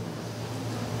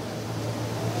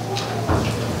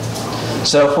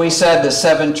 So if we said the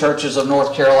 7 churches of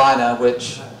North Carolina,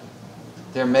 which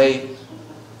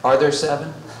are there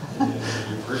 7?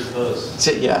 You're pretty close.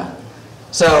 Yeah.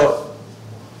 So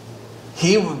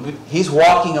he's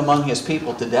walking among his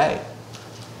people today.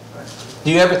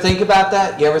 Do you ever think about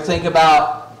that? You ever think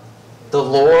about the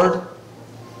Lord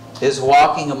is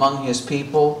walking among his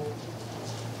people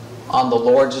on the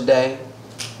Lord's day?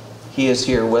 He is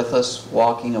here with us,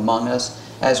 walking among us.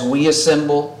 As we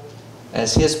assemble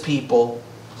as his people,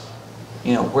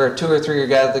 where 2 or 3 are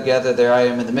gathered together, there I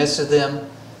am in the midst of them.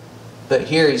 But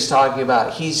here he's talking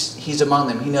about he's among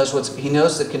them. He knows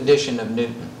the condition of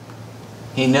Newton.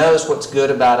 He knows what's good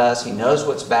about us. He knows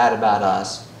what's bad about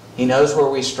us. He knows where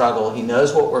we struggle. He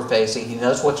knows what we're facing. He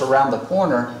knows what's around the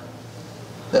corner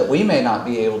that we may not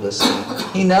be able to see.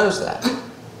 He knows that.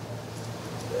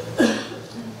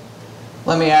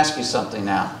 Let me ask you something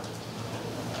now.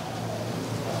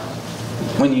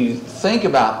 When you think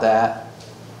about that,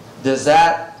 does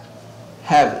that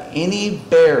have any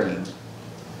bearing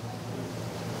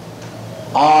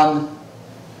on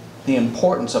the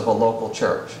importance of a local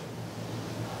church?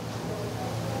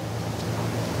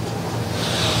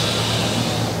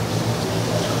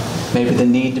 Maybe the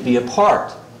need to be a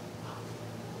part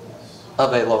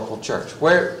of a local church,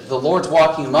 where the Lord's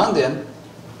walking among them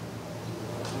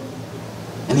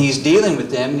and He's dealing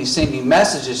with them and He's sending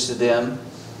messages to them,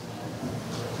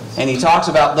 and He talks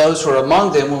about those who are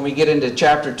among them. When we get into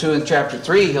chapter 2 and chapter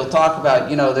 3, He'll talk about,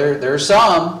 there are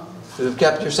some who have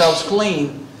kept yourselves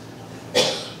clean.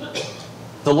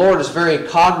 The Lord is very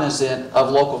cognizant of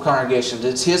local congregations.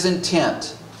 It's His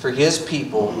intent for His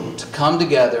people to come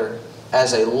together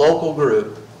as a local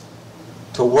group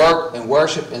to work and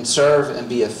worship and serve and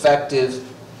be effective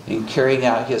in carrying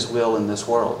out His will in this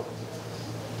world.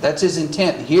 That's His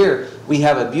intent. Here we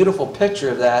have a beautiful picture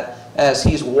of that as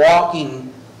He's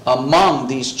walking among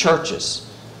these churches.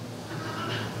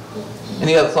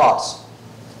 Any other thoughts?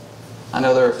 I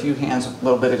know there are a few hands a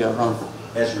little bit ago. Ron.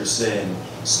 As you're saying,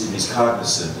 Steve, He's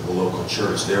cognizant of the local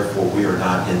church. Therefore, we are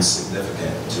not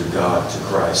insignificant to God, to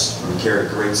Christ. We carry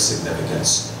great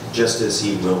significance, just as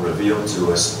He will reveal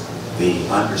to us the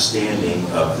understanding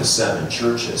of the 7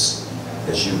 churches.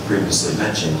 As you previously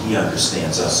mentioned, He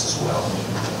understands us as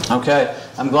well. Okay,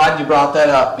 I'm glad you brought that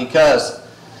up, because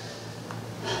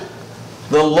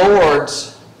the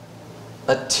Lord's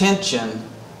attention,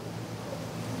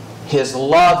 His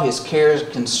love, His care, His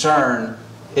concern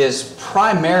is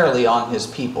primarily on His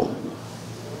people.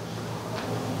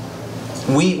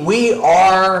 We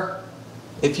are,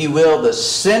 if you will, the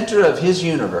center of His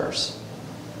universe.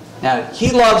 Now,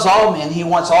 He loves all men. He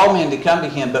wants all men to come to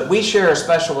Him, but we share a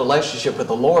special relationship with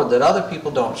the Lord that other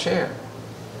people don't share.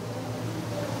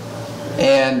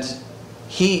 And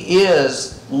He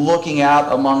is looking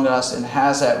out among us and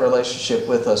has that relationship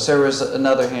with us. There was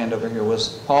another hand over here.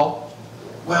 Was Paul?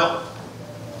 Well,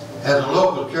 as a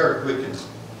local church, we can,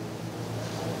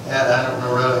 I don't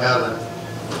know really how to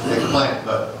explain it,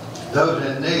 but those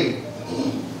in need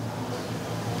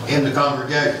in the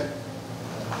congregation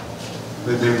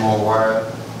would be more aware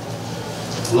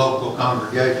of local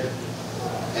congregation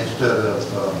instead of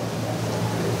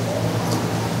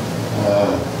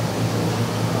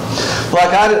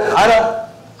like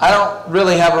I don't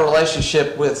really have a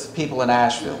relationship with people in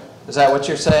Asheville. Is that what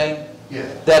you're saying? yeah.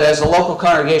 That as a local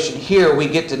congregation here, we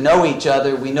get to know each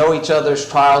other. We know each other's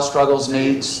trials, struggles,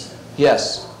 needs.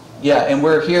 Yes. Yeah, and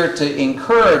we're here to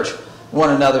encourage one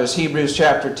another. As Hebrews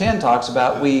chapter 10 talks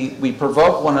about, we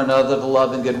provoke one another to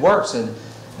love and good works. And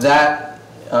that,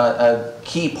 a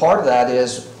key part of that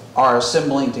is our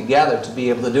assembling together to be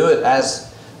able to do it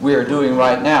as we are doing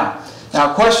right now.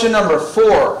 Now, question number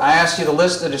 4. I asked you to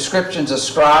list the descriptions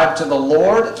ascribed to the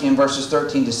Lord in verses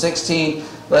 13 to 16.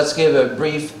 Let's give a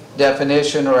brief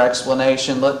definition or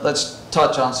explanation. Let's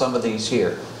touch on some of these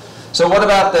here. So what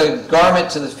about the garment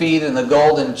to the feet and the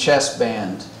golden chest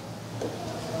band?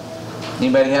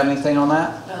 Anybody have anything on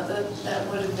that? That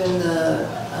would have been the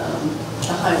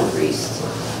high priest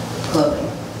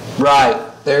clothing. Right.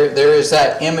 There is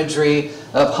that imagery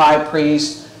of high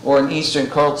priest, or in Eastern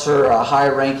culture, a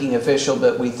high-ranking official,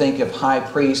 but we think of high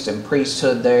priest and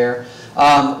priesthood there.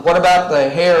 What about the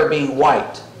hair being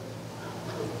white?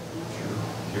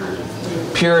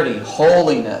 Purity,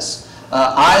 holiness.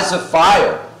 Eyes of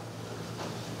fire.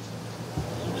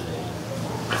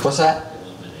 What's that?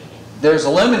 There's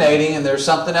illuminating, and there's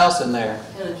something else in there.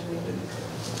 Penetrating.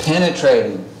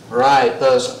 Penetrating. Right.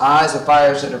 Those eyes of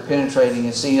fires that are penetrating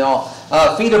and seeing all.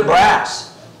 Feet of brass.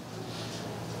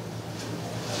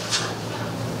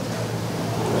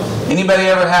 Anybody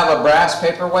ever have a brass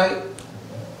paperweight?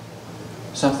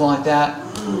 Something like that?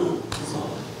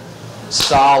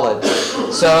 Solid.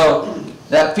 So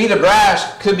that feet of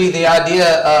brass could be the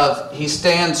idea of he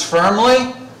stands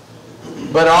firmly,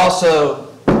 but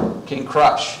also can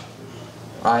crush.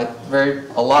 Right?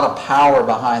 A lot of power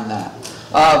behind that.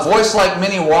 Voice like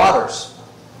many waters.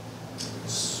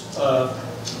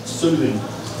 Soothing.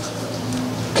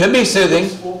 Could be soothing.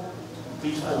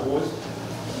 Peaceful voice.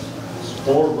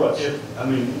 Or, it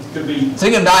could be,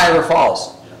 Think of Niagara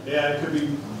Falls. yeah, it could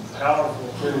be powerful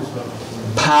too. So.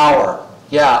 Power.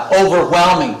 Yeah,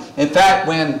 overwhelming. In fact,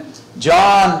 when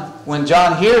John when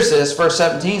John hears this, verse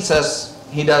 17 says,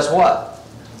 he does what?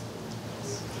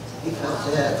 He felt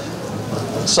dead.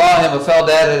 Saw him who fell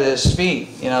dead at his feet.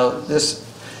 You know,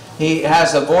 he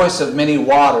has a voice of many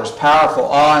waters, powerful,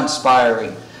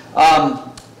 awe-inspiring.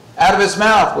 Out of his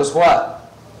mouth was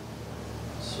what?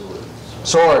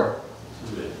 Sword.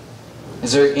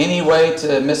 Is there any way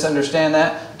to misunderstand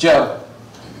that? Joe.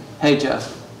 Hey, Joe.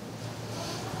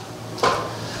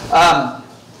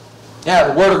 Yeah,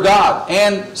 the Word of God.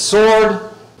 And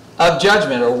sword of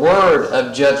judgment, or word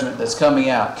of judgment that's coming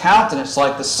out. Countenance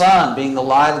like the sun, being the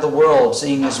light of the world,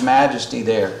 seeing His majesty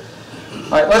there.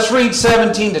 All right, let's read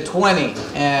 17 to 20,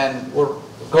 and go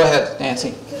ahead,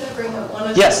 Nancy. Could I bring up one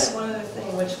other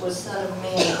thing, which was Son of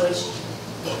Man, which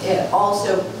it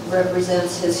also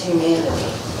represents His humanity,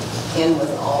 and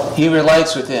with all of it. He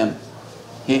relates with Him.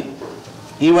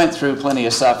 He went through plenty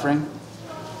of suffering,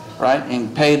 right,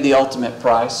 and paid the ultimate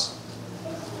price.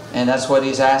 And that's what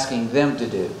He's asking them to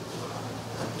do.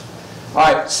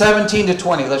 All right, 17 to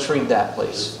 20. Let's read that,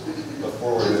 please.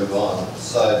 Before we move on,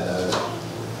 side note,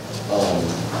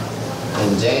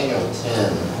 in Daniel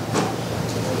 10,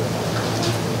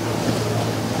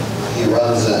 he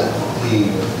runs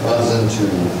into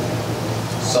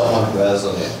someone who has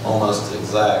an almost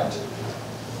exact,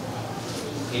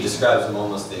 he describes him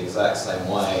almost the exact same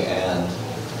way, and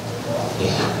he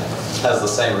has the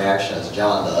same reaction as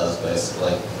John does,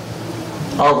 basically.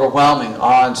 Overwhelming,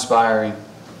 awe-inspiring.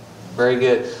 Very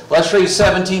good. Let's read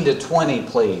 17 to 20,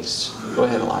 please. Go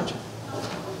ahead, Elijah.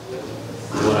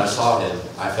 When I saw him,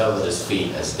 I fell at his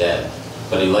feet as dead.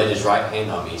 But he laid his right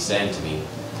hand on me, saying to me,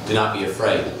 "Do not be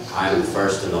afraid. I am the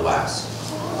first and the last.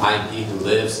 I am he who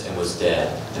lives and was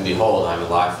dead, and behold, I am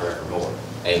alive forevermore.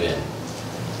 Amen.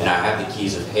 And I have the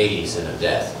keys of Hades and of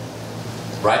death.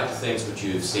 Write the things which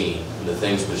you have seen, and the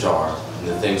things which are, and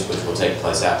the things which will take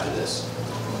place after this.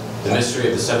 The mystery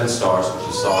of the 7 stars which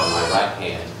you saw in my right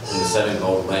hand, and the 7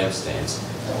 gold lampstands.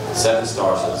 The 7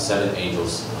 stars are the 7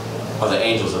 angels, are the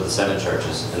angels of the 7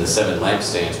 churches, and the 7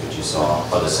 lampstands which you saw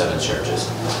are the 7 churches."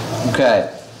 Okay.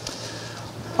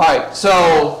 All right,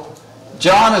 so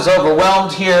John is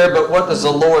overwhelmed here, but what does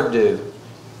the Lord do?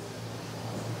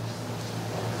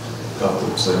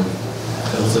 Tells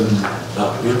him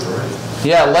not to be afraid.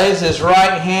 Yeah, lays His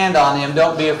right hand on him.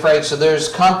 Don't be afraid. So there's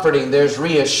comforting, there's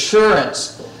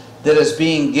reassurance that is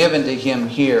being given to him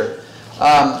here.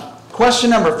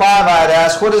 Question number 5 I had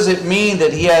asked, what does it mean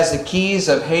that he has the keys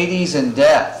of Hades and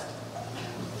death?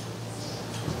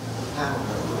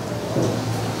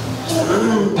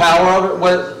 Power over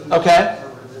what? Okay.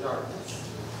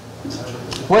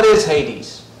 What is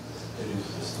Hades?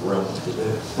 Realm of the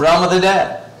dead. Realm of the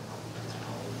dead.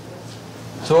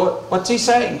 So what's he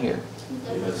saying here?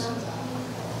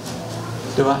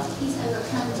 Do I? He's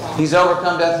overcome death. He's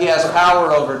overcome death. He has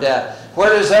power over death. Where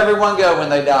does everyone go when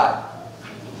they die?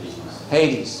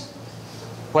 Hades.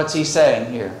 What's he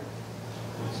saying here?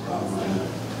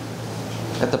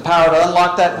 Got the power to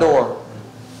unlock that door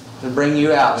to bring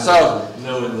you out. So,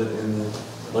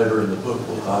 later in the book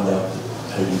we'll find out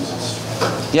that Hades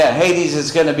is. yeah, Hades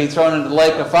is going to be thrown into the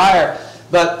lake of fire.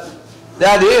 But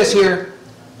that is here.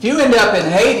 If you end up in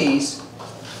Hades,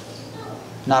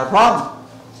 not a problem.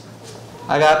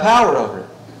 I got power over it.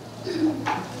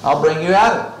 I'll bring you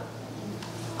out of it.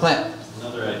 Clint.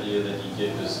 Another idea that you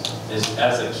get is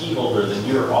as a key holder, then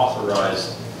you're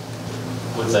authorized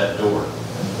with that door.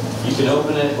 You can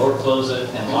open it or close it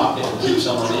and lock it and keep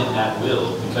someone in at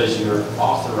will because you're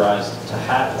authorized to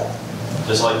have it.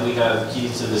 Just like we have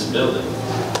keys to this building.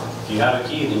 If you have a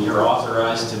key, then you're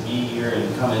authorized to be here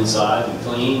and come inside and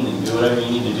clean and do whatever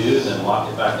you need to do, then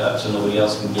lock it back up so nobody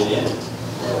else can get in.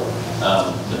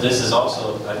 But this is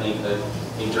also, I think, a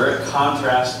direct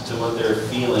contrast to what they're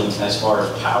feeling as far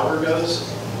as power goes.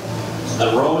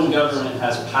 The Roman government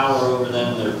has power over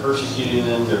them, they're persecuting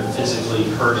them, they're physically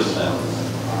hurting them.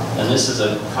 And this is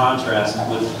a contrast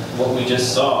with what we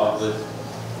just saw with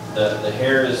the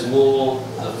hair is wool,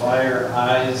 the fire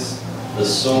eyes, the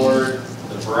sword,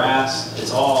 the brass.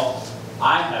 It's all,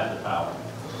 I have the power.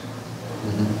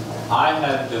 I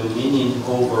have dominion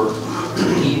over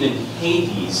even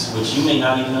Hades, which you may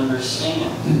not even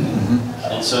understand.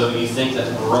 And so you think that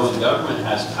the Roman government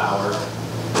has power,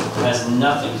 it has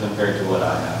nothing compared to what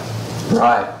I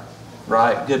have.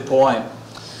 Right. Good point.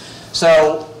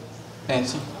 So,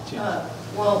 Nancy?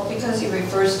 Well, because he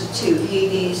refers to 2,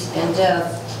 Hades and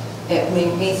death, it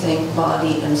made me think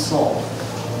body and soul.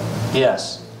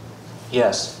 Yes.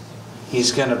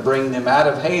 He's going to bring them out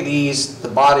of Hades, the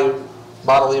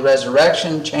bodily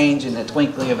resurrection, change in the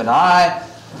twinkling of an eye.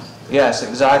 Yes,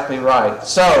 exactly right.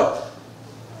 So,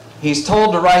 he's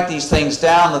told to write these things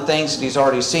down, the things that he's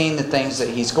already seen, the things that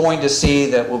he's going to see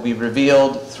that will be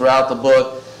revealed throughout the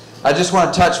book. I just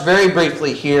want to touch very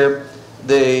briefly here.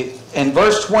 In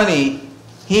verse 20,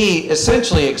 he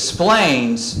essentially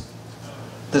explains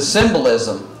the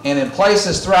symbolism. And in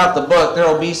places throughout the book,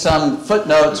 there will be some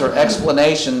footnotes or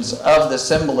explanations of the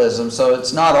symbolism. So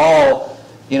it's not all,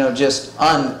 just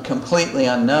completely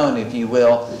unknown, if you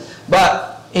will.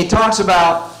 But he talks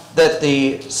about that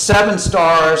the 7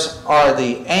 stars are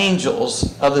the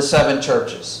angels of the 7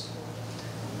 churches.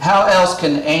 How else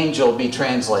can angel be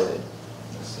translated?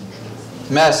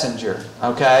 Messenger.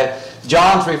 Okay?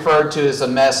 John's referred to as a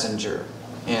messenger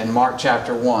in Mark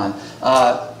chapter 1.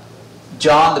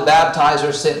 John the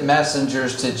Baptizer sent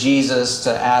messengers to Jesus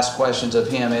to ask questions of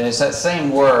him. And it's that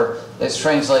same word that's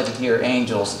translated here,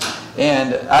 angels.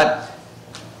 And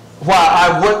while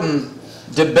I wouldn't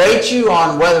debate you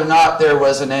on whether or not there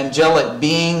was an angelic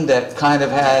being that kind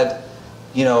of had,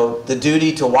 the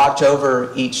duty to watch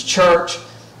over each church,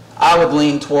 I would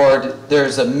lean toward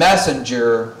there's a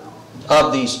messenger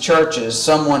of these churches,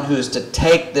 someone who is to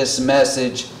take this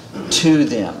message to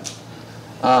them,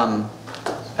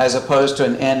 as opposed to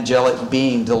an angelic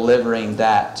being delivering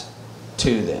that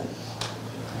to them.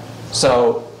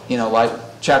 So, like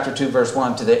chapter 2, verse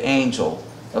 1, to the angel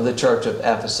of the church of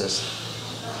Ephesus.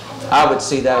 I would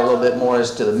see that a little bit more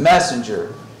as to the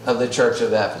messenger of the church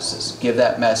of Ephesus. Give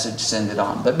that message, send it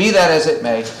on. But be that as it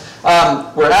may.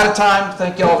 We're out of time.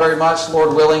 Thank you all very much.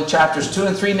 Lord willing, chapters 2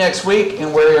 and 3 next week,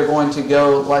 and we are going to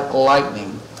go like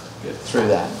lightning through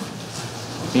that.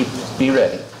 Be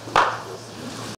ready.